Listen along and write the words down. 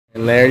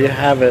And there you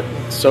have it.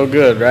 So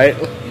good, right?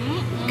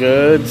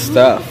 Good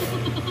stuff.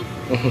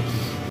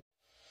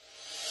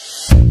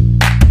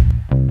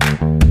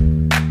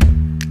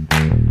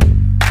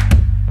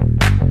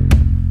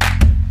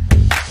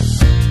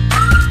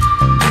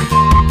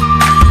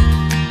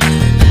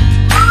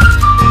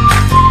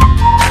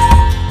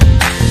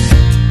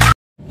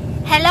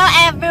 Hello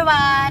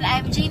everyone!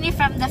 I'm Jeannie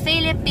from the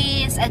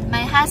Philippines and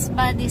my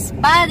husband is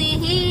Buddy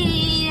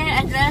here,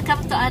 and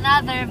welcome to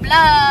another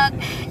vlog.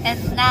 And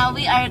now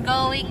we are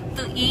going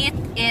to eat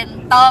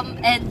in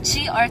Tom and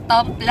G or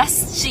Tom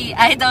plus G.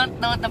 I don't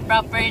know the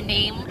proper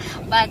name,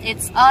 but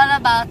it's all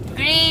about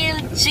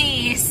grilled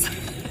cheese.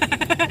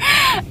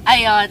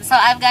 Ayun, so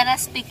I'm gonna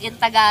speak in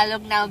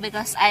Tagalog now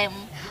because I'm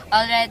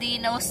already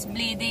nose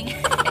bleeding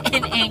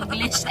in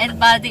English and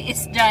Buddy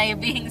is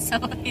driving, so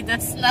he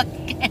does not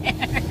care.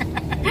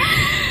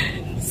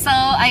 So,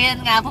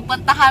 ayun nga,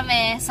 pupunta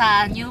kami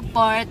sa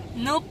Newport,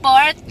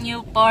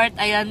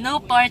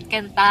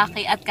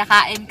 Kentucky at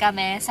kakain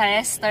kami sa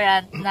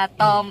restaurant na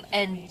Tom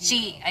and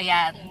G.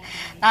 Ayan.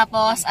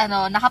 Tapos,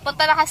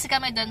 nakapunta na kasi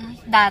kami dun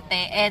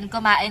dati and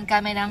kumain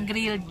kami ng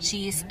grilled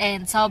cheese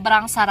and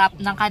sobrang sarap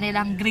ng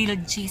kanilang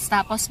grilled cheese.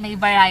 Tapos, may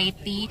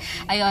variety.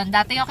 Ayun,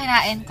 dati yung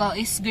kinain ko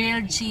is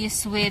grilled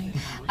cheese with,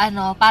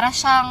 para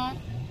siyang,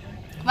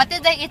 what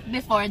did I eat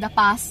before? The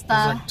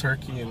pasta? It's like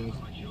turkey and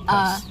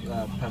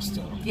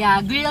pesto.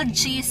 Yeah, grilled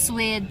cheese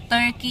with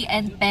turkey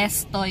and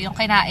pesto yung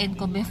kinain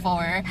ko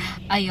before.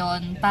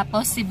 Ayun.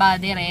 Tapos si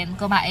Buddy rin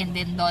kumain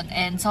din doon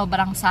and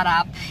sobrang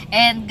sarap.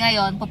 And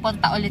ngayon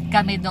pupunta ulit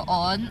kami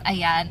doon.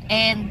 Ayan.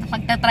 And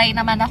magta-try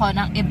naman ako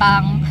ng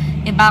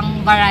ibang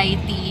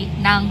variety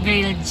ng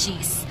grilled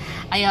cheese.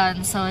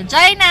 Ayun. So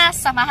join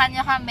us, samahan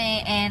nyo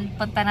kami and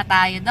punta na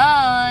tayo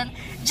doon.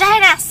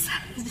 Join us.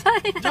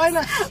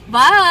 Join us.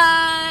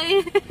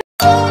 Bye.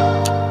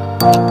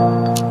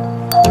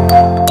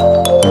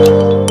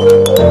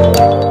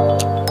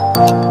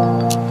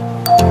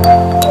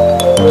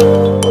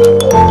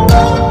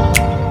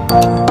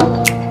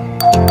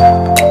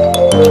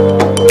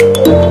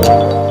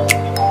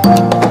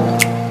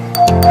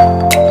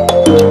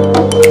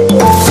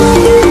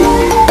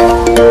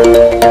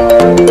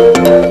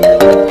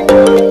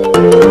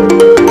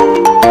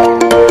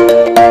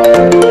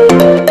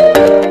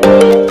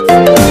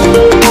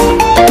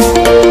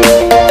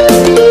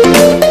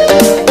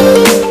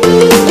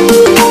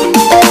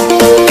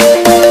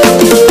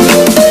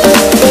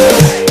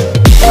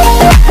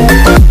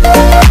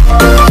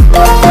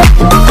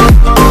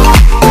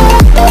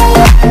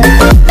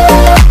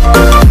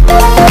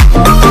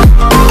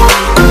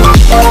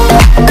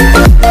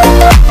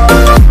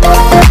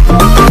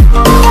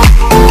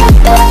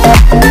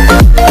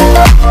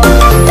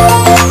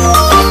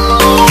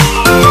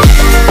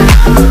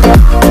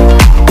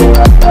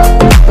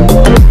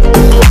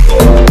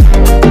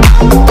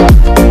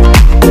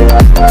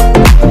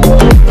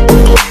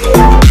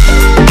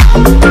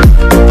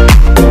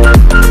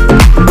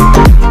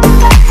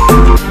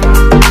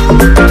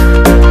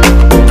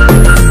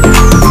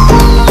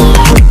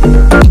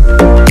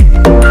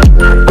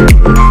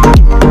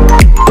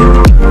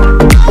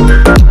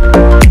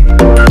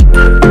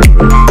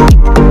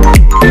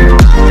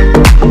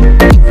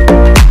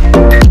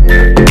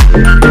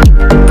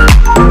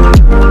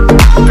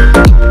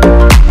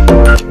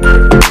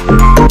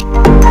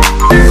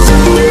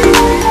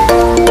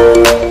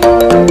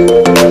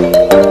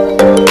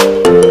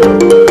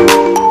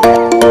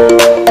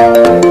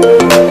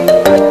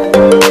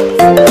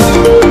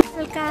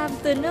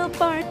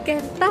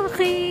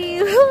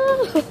 Kentucky!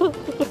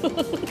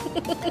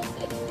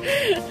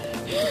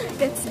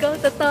 Let's go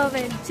to Tom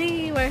and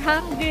G. We're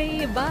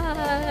hungry.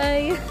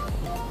 Bye!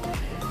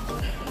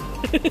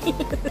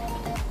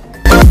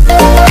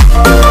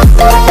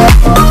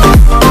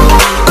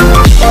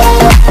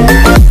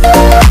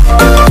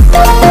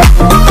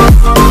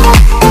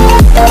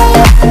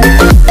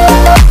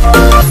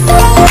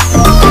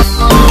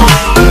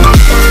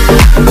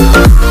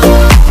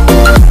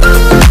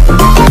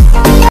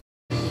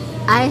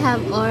 I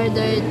have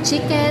ordered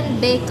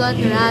chicken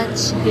bacon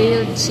ranch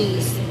grilled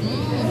cheese.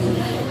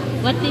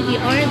 What did you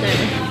order?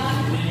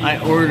 I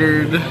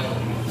ordered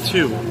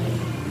 2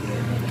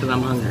 because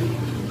I'm hungry.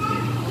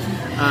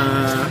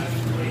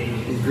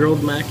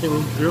 Grilled mac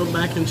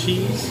and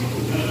cheese.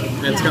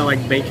 And it's got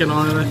like bacon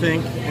on it, I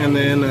think. And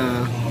then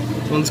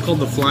one's called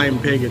the Flying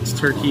Pig. It's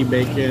turkey,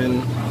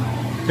 bacon,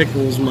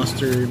 pickles,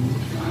 mustard.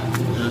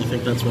 I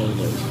think that's what it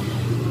is.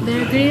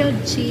 Their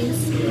grilled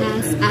cheese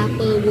has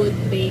applewood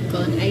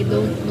bacon. I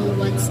don't know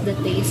what's the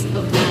taste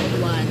of that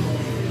one,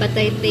 but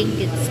I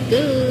think it's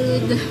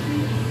good.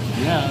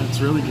 Yeah, it's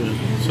really good.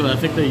 So I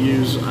think they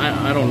use,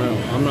 I don't know,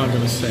 I'm not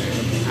going to say.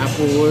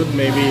 Applewood,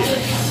 maybe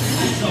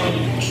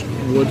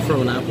wood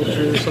from an apple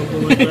tree or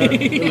something like that.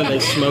 And then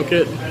they smoke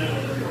it,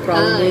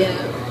 probably. Oh,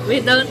 yeah.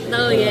 We don't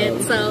know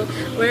yet, so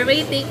we're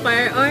waiting for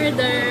our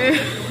order.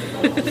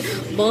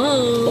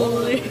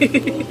 Boy!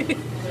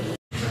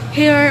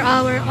 Here are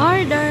our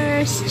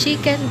orders.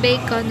 Chicken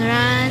bacon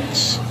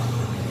ranch.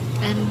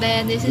 And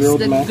then this is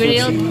the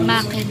grilled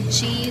mac and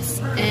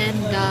cheese. And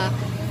the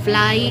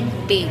flying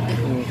pig.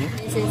 Mm-hmm.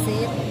 This is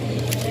it.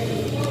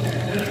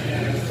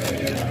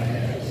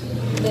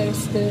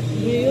 There's the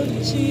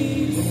grilled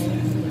cheese.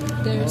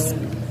 There's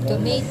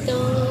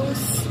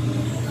tomatoes.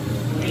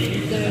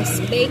 There's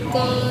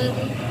bacon.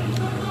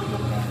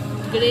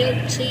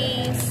 Grilled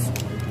cheese.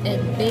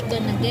 And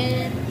bacon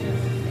again.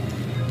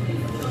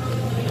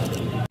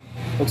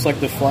 Looks like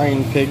the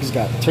flying pig's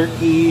got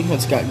turkey,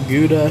 it's got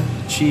Gouda,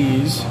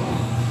 cheese,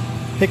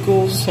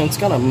 pickles, and it's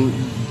got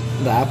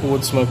the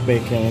applewood smoked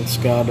bacon. It's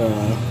got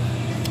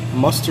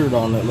mustard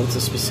on it, but it's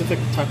a specific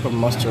type of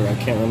mustard. I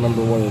can't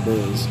remember what it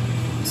is.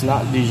 It's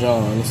not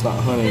Dijon, it's not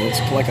honey, it's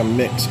like a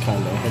mix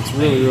kind of. It's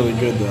really, really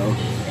good though.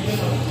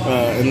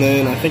 And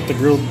then I think the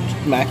grilled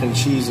mac and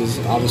cheese is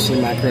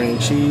obviously macaroni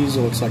and cheese.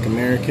 It looks like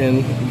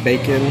American,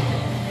 bacon.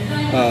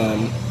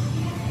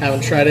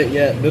 Haven't tried it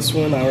yet. This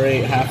one, I already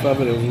ate half of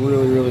it. It was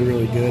really, really,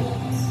 really good.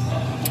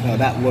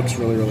 That looks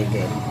really, really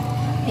good.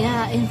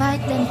 Yeah,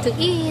 invite them to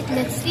eat.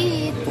 Let's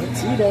eat.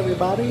 Let's eat,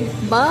 everybody.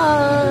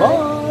 Bye.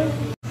 Bye.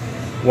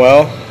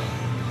 Well,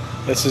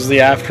 this is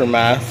the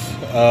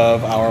aftermath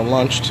of our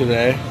lunch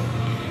today.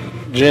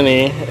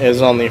 Jenny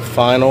is on the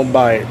final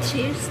bite.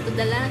 Cheers to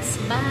the last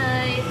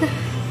bite.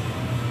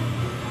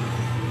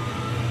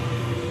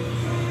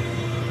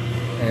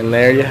 And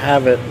there you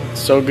have it.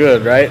 So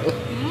good, right?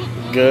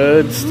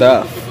 Good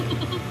stuff.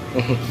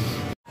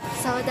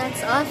 So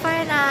that's all for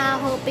now.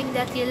 Hoping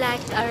that you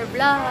liked our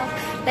vlog.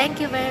 Thank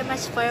you very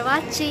much for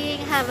watching.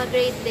 Have a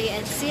great day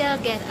and see you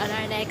again on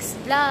our next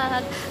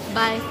vlog.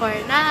 Bye for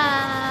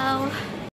now.